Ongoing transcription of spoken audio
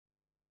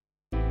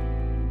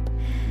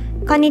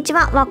こんにち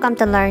は。Welcome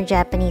to Learn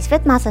Japanese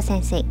with Masa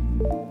Sensei.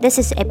 This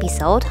is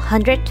episode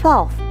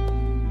 112.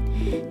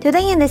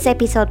 Today in this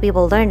episode, we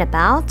will learn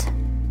about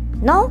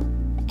no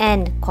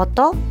and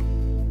koto,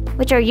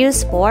 which are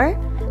used for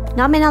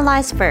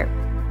nominalized verb.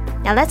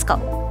 Now let's go.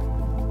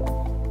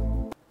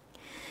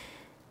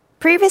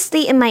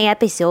 Previously in my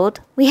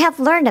episode, we have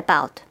learned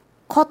about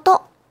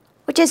koto,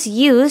 which is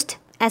used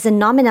as a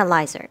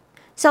nominalizer.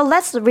 So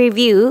let's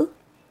review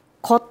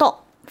koto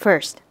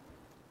first.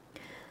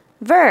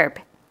 Verb,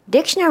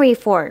 dictionary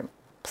form,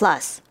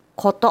 plus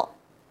koto.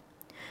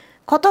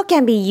 Koto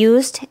can be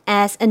used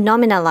as a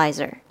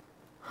nominalizer.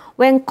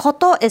 When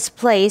koto is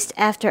placed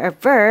after a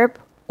verb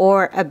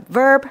or a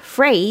verb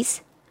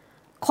phrase,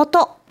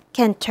 koto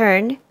can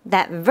turn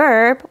that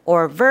verb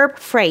or verb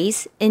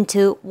phrase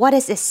into what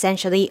is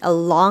essentially a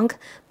long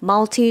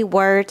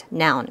multi-word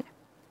noun.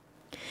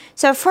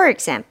 So for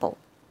example,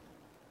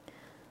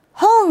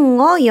 本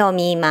を読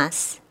みま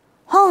す。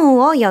本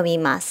を読み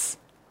ます。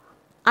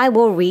I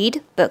will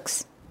read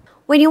books.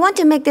 When you want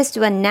to make this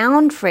to a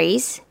noun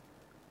phrase,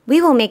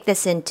 we will make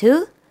this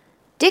into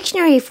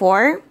dictionary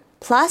form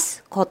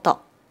plus koto.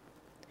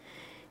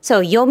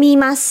 So 読み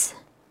ます.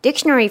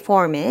 Dictionary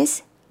form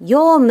is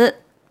読む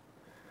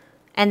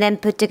and then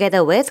put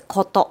together with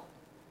koto.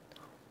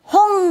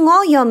 本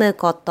を読む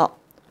こと。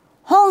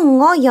本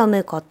を読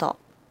むこと.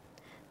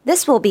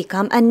 This will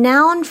become a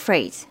noun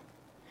phrase.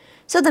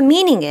 So the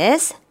meaning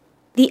is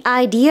the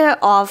idea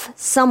of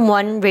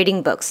someone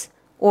reading books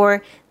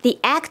or the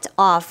act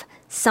of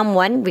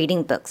someone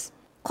reading books.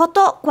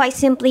 Koto quite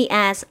simply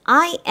adds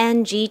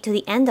ing to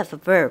the end of a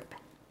verb.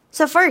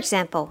 So for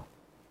example,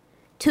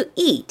 to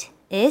eat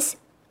is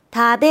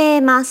食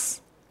べま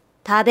す。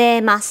食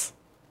べます。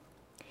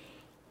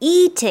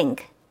Eating.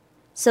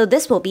 So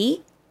this will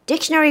be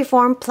dictionary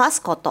form plus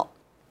koto.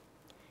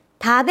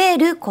 食べ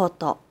るこ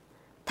と。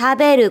食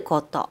べる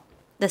こと.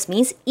 This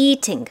means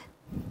eating.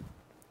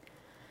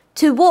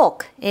 To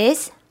walk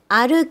is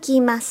歩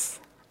きま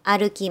す。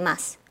歩きま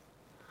す。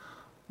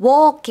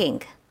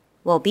Walking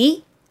will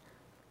be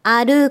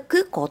歩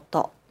くこ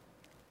と。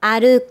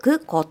歩く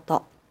こ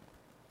と。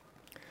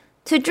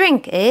To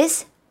drink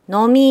is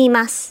飲み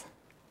ます。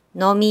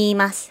飲み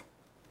ます。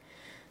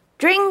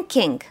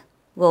Drinking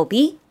will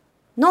be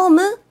飲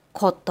む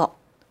こと。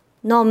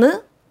飲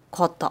む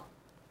こと。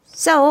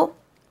So,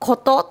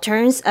 koto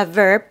turns a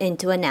verb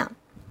into a noun.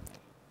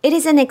 It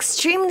is an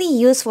extremely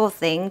useful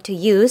thing to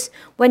use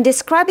when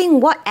describing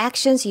what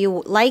actions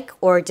you like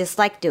or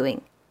dislike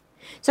doing.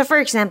 So for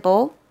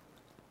example,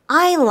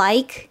 I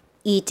like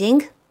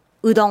eating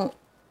udon.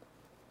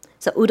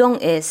 So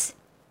udon is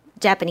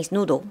Japanese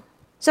noodle.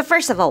 So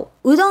first of all,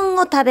 udon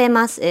を食べ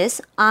ます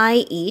is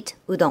I eat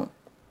udon.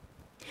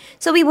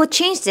 So we will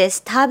change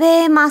this 食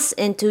べます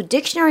into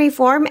dictionary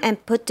form and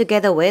put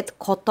together with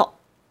koto.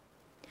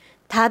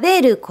 食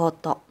べるこ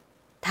と。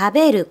食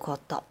べるこ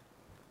と。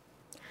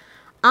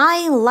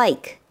I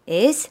like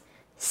is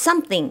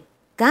something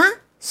が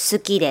好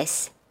きで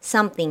す。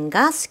something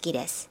が好き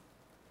です。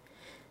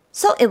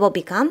So it will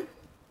become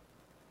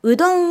う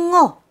ど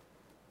んを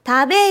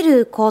食べ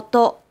るこ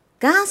と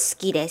が好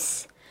きで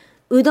す。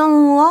うど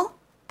んを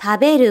食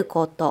べる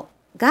こと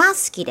が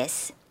好きで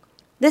す。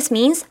This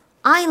means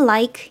I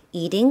like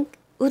eating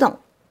udon.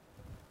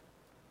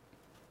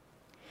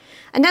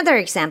 Another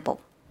example.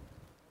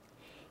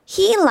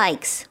 He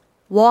likes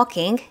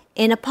walking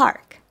in a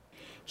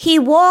park.He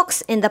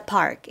walks in the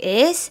park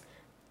is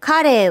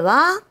彼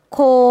は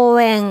公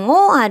園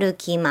を歩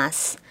きま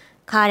す。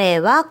彼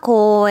は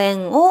公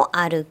園を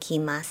歩き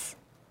ます。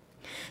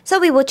So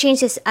we will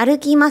change this 歩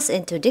きます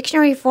into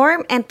dictionary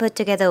form and put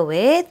together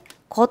with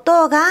こ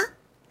とが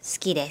好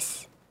きで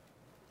す。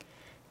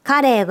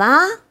彼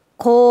は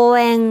公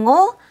園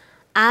を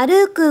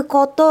歩く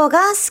こと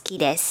が好き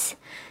です。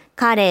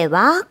彼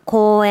は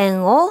公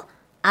園を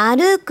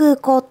歩く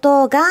こ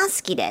とが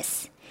好きで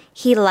す。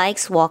He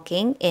likes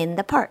walking in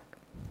the park.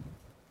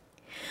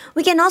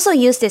 We can also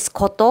use this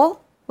koto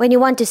when you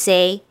want to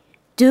say,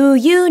 do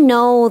you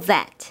know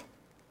that?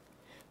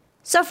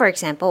 So for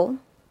example,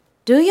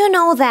 do you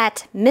know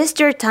that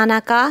Mr.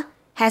 Tanaka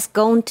has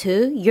gone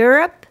to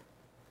Europe?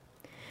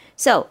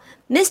 So,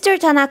 Mr.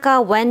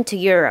 Tanaka went to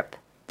Europe.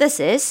 This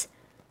is,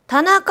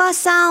 田中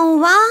さん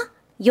は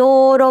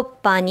ヨーロッ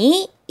パ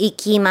に行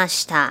きま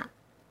した.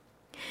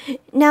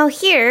 Now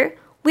here,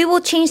 we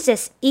will change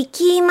this 行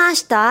きま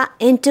した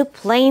into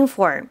plain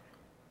form.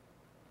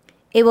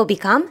 It will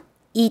become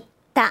行っ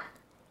た、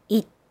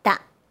行っ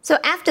た. So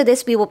after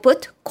this, we will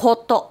put こ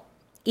と、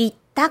行っ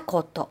た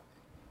こと.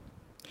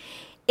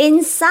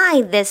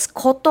 Inside this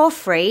こと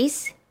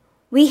phrase,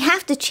 we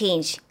have to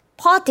change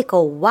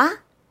particle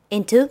は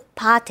into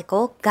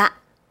particle が.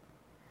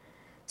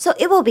 So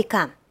it will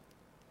become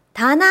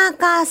田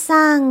中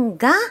さん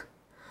が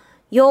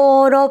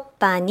ヨーロッ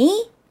パ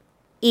に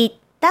行っ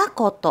た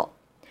こと。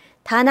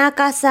田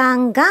中さ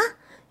んが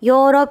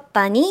ヨーロッ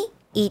パに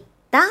行っ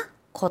た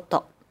こ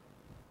と。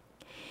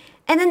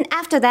And then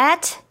after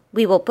that,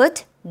 we will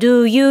put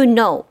do you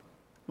know,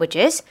 which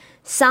is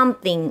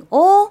something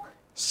を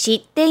知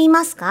ってい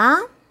ます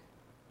か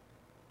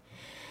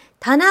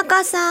田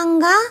中さん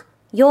が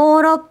ヨ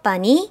ーロッパ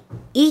に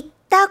行っ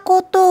た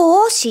こ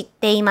とを知っ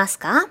ています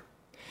か？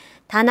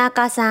田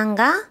中さん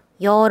が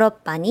ヨーロッ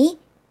パに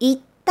行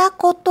った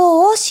こ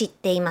とを知っ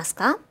ています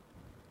か？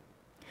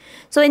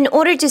 So in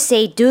order to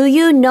say, do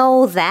you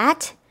know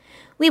that?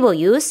 We will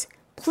use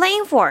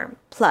plain form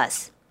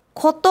plus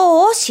こ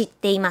とを知っ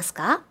ています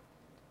か？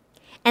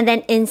 And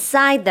then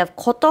inside the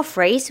こと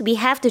phrase, we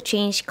have to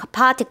change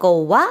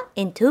particle は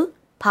into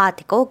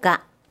particle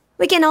が。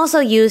We can also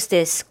use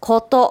this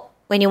こと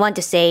when you want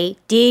to say,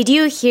 did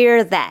you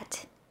hear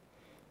that?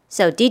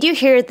 So, did you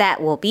hear that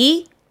will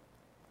be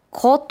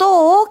こ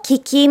とを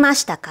聞きま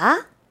した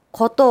か？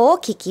ことを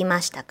聞き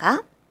ました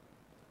か？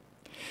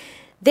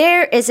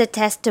 There is a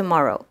test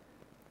tomorrow.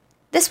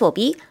 This will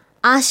be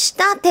明日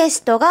テ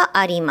ストが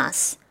ありま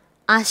す。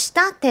明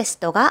日テス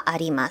トがあ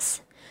りま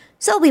す。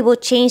So we will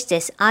change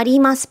this あり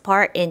ます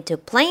part into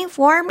plain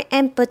form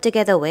and put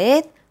together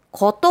with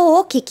こと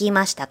を聞き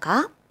ました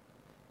か？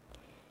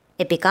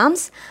 It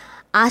becomes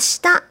明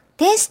日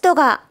テスト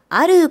が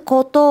ある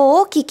こ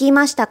とを聞き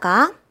ました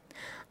か？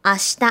明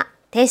日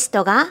テス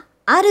トが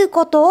ある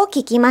ことを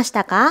聞きまし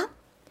たか？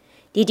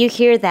 Did you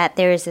hear that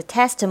there is a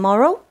test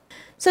tomorrow?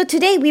 So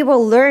today we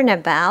will learn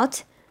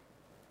about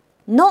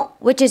no,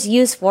 which is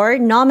used for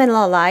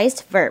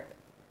nominalized verb.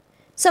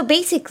 So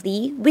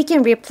basically, we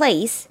can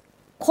replace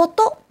こ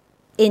と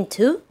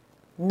into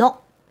no.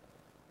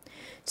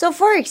 So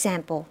for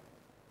example,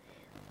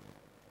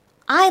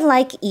 I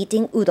like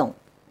eating うどん。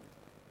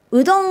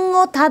うどん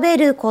を食べ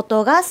るこ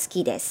とが好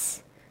きで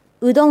す。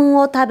うどん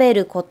を食べ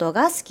ること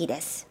が好き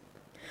です。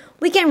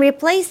We can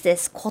replace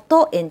this こ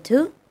と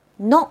into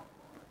no.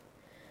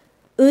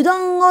 うど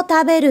んを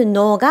食べる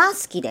のが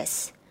好きで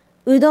す。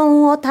うど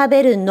んを食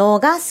べるの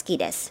が好き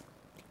です。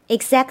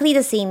Exactly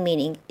the same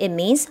meaning. It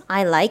means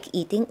I like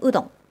eating う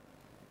どん。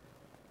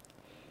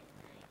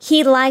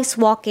He likes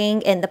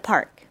walking in the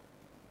park.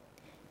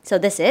 So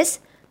this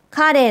is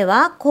彼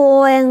は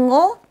公園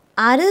を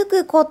歩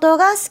くこと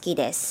が好き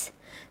です。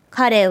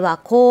彼は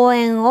公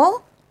園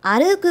を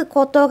歩く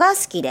ことが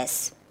好きで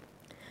す。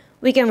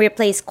We can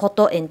replace こ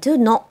と into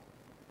no.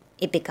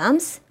 It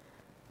becomes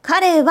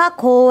彼は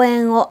公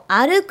園を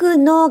歩く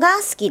のが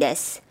好きで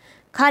す。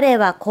彼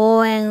は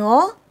公園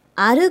を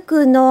歩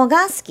くの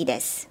が好きで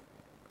す。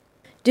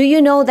Do you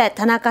know that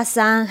田中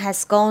さん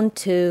has gone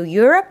to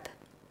Europe?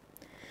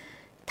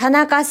 田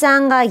中さ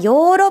んが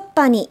ヨーロッ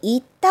パに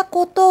行った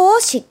ことを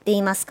知って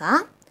います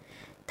か？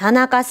田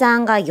中さ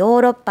んがヨ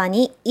ーロッパ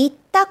に行っ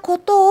たこ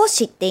とを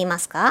知っていま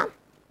すか？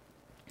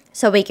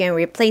 So we can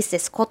replace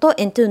this こと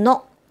into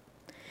no.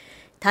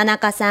 田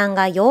中さん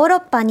がヨーロッ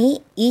パ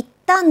に行っ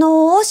た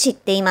のを知っ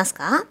ています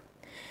か？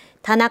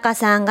田中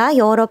さんが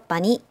ヨーロッパ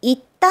に行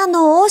った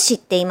のを知っ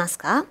ています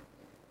か？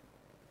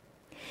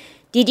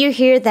 Did you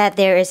hear that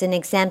there is an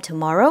exam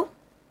tomorrow?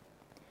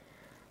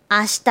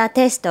 明日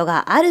テスト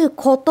がある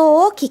こ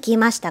とを聞き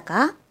ました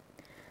か？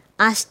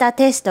明日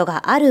テスト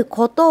がある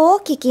ことを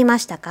聞きま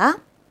したか？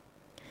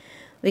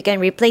 We can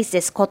replace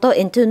this こと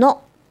into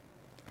no.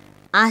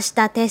 明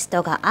日テス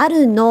トがあ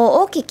る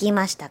のを聞き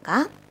ました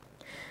か？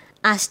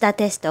明日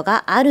テスト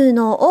がある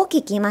のを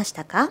聞きまし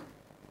たか？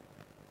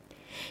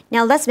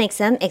 Now let's make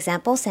some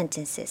example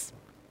sentences.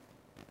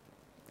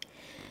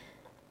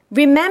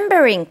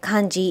 Remembering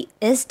kanji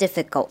is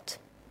difficult.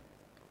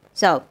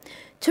 So,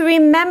 to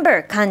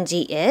remember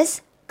kanji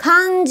is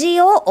漢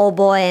字を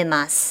覚え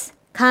ます。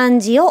漢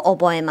字を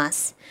覚えま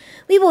す。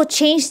We will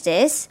change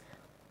this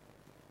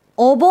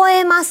覚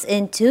えます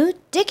into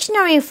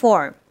dictionary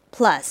form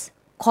plus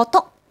こ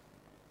と。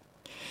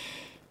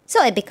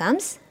So it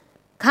becomes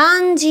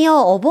漢字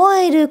を覚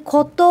える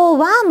こと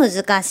は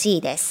難し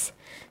いです。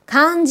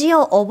漢字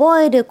を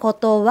覚えるこ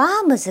と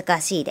は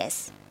難しいで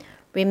す。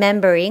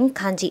Remembering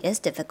kanji is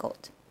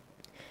difficult.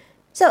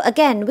 So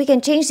again, we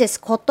can change this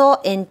こ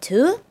と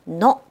into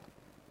no.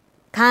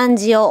 漢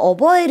字を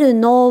覚える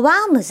の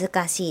は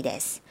難しいで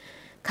す。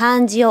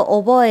漢字を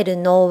覚える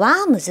の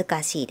は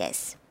難しいで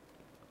す。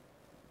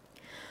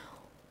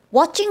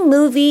Watching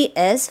movie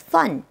is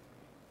fun.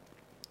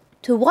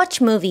 To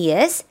watch movie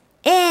is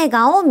映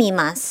画を見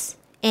ます。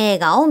映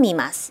画を見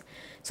ます。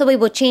So we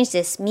will change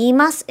this 見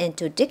ます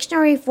into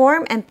dictionary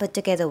form and put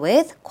together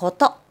with こ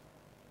と。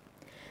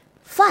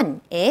Fun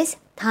is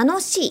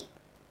楽しい。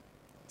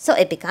So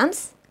it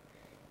becomes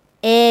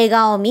映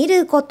画を見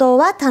ること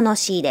は楽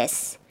しいで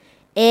す。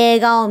映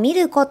画を見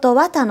ること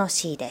は楽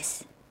しいで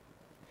す。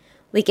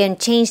We can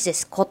change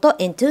this こと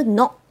into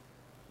no.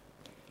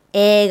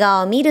 映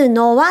画を見る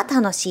のは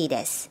楽しい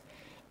です。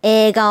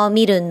映画を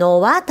見るの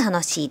は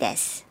楽しいで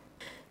す。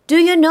Do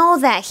you know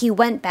that he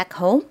went back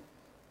home?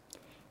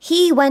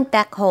 He went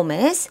back home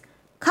is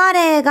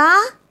彼が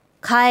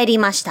帰り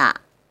まし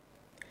た。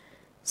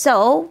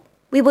So,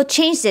 we will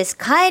change this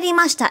帰り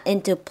ました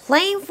into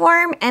plain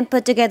form and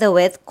put together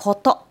with こ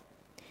と。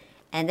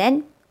And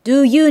then,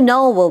 do you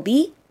know will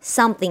be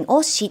something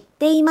を知っ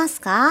ています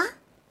か？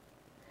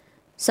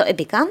 So it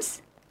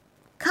becomes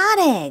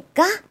彼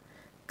が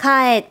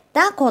帰っ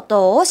たこ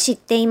とを知っ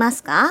ていま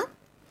すか？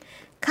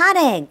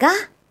彼が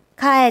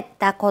帰っ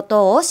たこ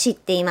とを知っ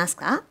ています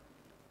か？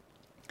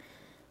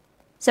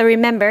 So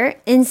remember,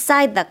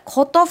 inside the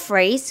koto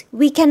phrase,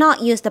 we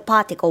cannot use the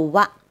particle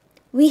wa.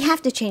 We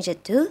have to change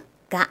it to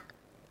が。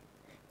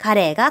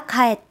彼が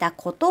帰った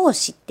ことを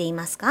知ってい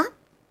ますか?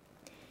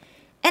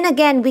 And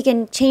again, we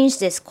can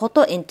change this こ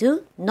と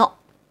into の。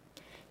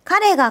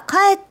彼が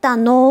帰った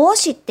のを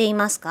知ってい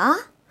ますか?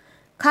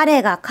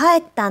 彼が帰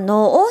った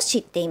のを知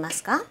っていま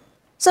すか?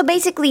 So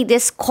basically,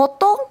 this こ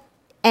と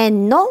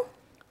and の,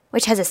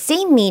 which has the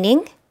same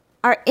meaning,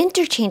 are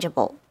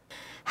interchangeable.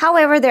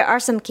 However, there are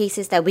some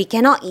cases that we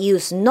cannot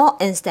use の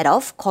instead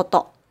of こ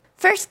と.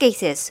 First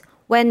case is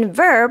when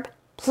verb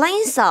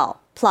plain sao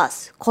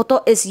plus こ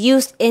と is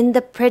used in the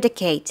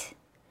predicate.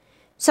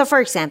 So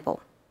for example,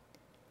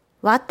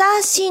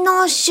 私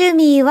の趣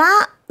味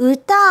は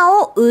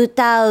歌を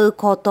歌う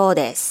こと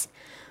です。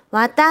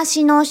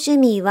私の趣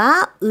味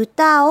は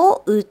歌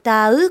を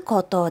歌う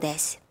ことで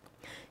す。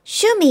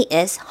趣味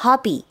is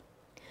hobby.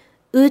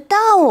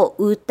 歌を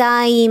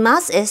歌いま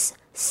す is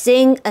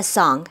sing a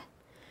song.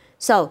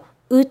 So,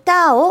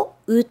 歌を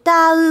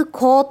歌う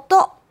こ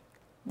と.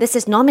 This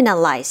is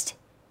nominalized.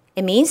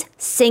 It means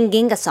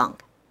singing a song.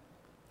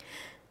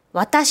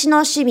 私の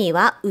趣味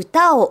は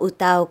歌を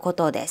歌うこ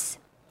とで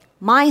す。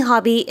My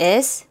hobby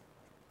is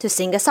to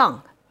sing a song.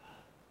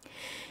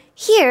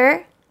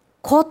 Here,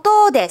 こ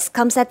とです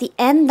comes at the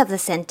end of the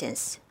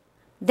sentence.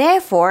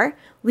 Therefore,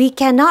 we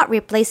cannot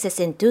replace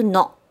this into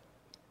の.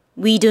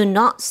 We do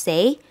not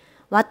say,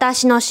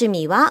 私の趣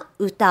味は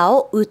歌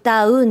を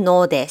歌う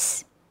ので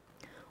す。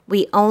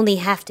We only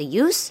have to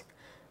use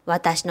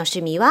私の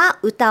趣味は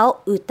歌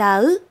を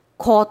歌う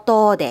こ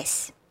とで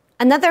す。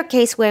Another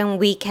case when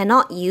we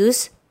cannot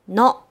use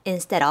の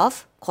instead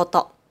of こ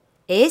と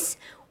is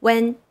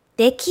when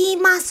でき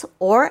ます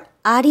or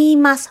あり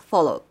ます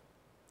follow.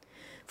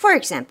 For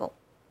example,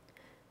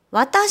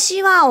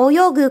 私は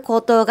泳ぐ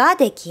ことが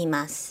でき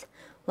ます。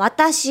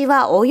私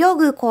は泳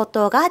ぐこ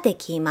とがで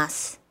きま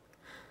す。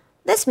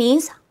This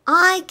means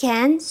I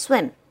can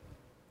swim.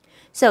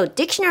 So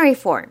dictionary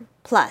form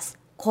plus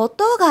こ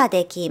とが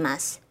できま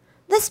す。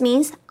This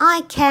means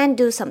I can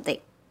do something.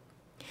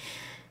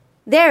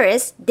 There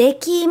is で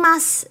きま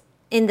す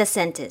in the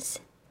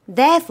sentence.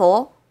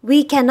 Therefore,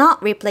 we cannot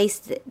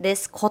replace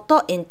this こ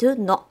と into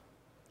の.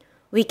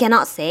 We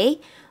cannot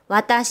say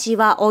私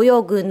は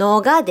泳ぐ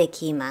のがで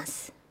きま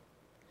す。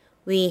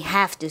We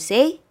have to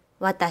say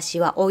私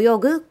は泳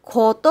ぐ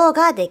こと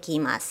ができ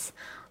ます。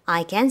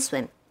I can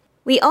swim.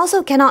 We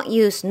also cannot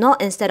use の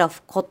instead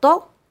of こ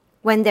と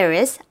when there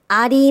is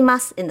ありま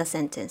す in the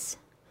sentence.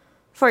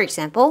 For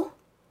example,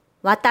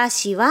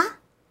 私は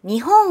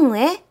日本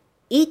へ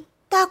行っ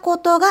たこ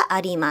とが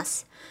ありま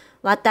す。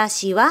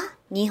私は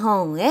日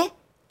本へ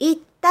行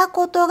った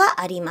こと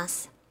がありま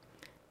す。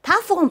他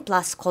本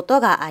plus こと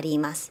があり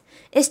ます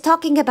is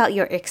talking about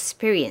your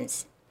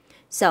experience.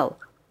 So,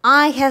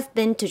 I have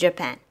been to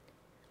Japan.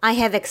 I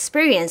have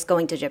experienced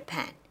going to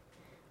Japan.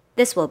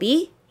 This will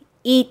be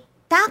行っ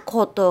た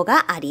こと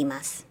があり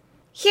ます。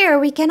Here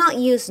we cannot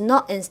use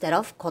の instead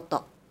of こ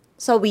と。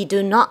So we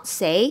do not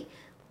say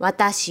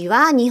私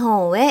は日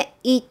本へ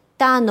行っ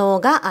たの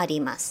があり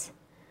ます。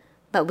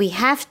But we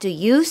have to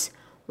use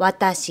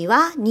私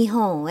は日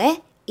本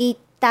へ行っ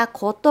た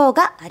こと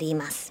があり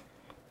ます。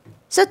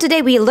So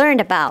today we learned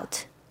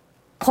about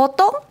こ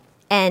と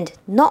and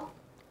の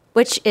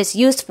which is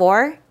used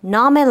for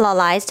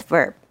nominalized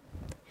verb.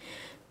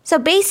 So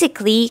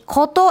basically,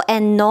 こと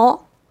and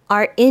の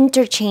are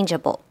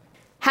interchangeable.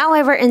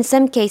 However, in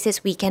some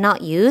cases, we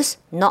cannot use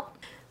の.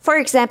 For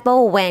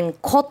example, when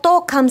こ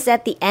と comes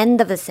at the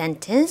end of a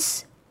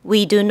sentence,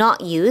 we do not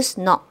use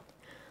の.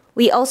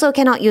 We also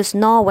cannot use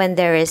の when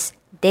there is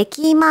で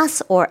きま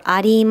す or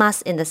ありま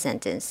す in the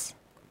sentence.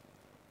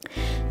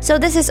 So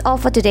this is all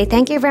for today.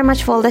 Thank you very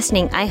much for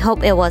listening. I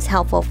hope it was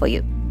helpful for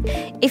you.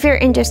 If you're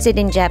interested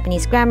in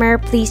Japanese grammar,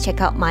 please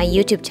check out my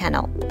YouTube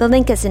channel. The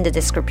link is in the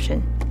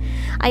description.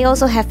 I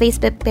also have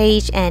Facebook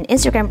page and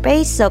Instagram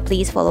page, so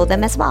please follow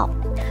them as well.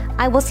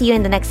 I will see you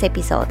in the next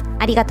episode.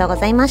 ありがとうご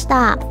ざいまし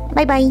た。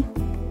バイバイ。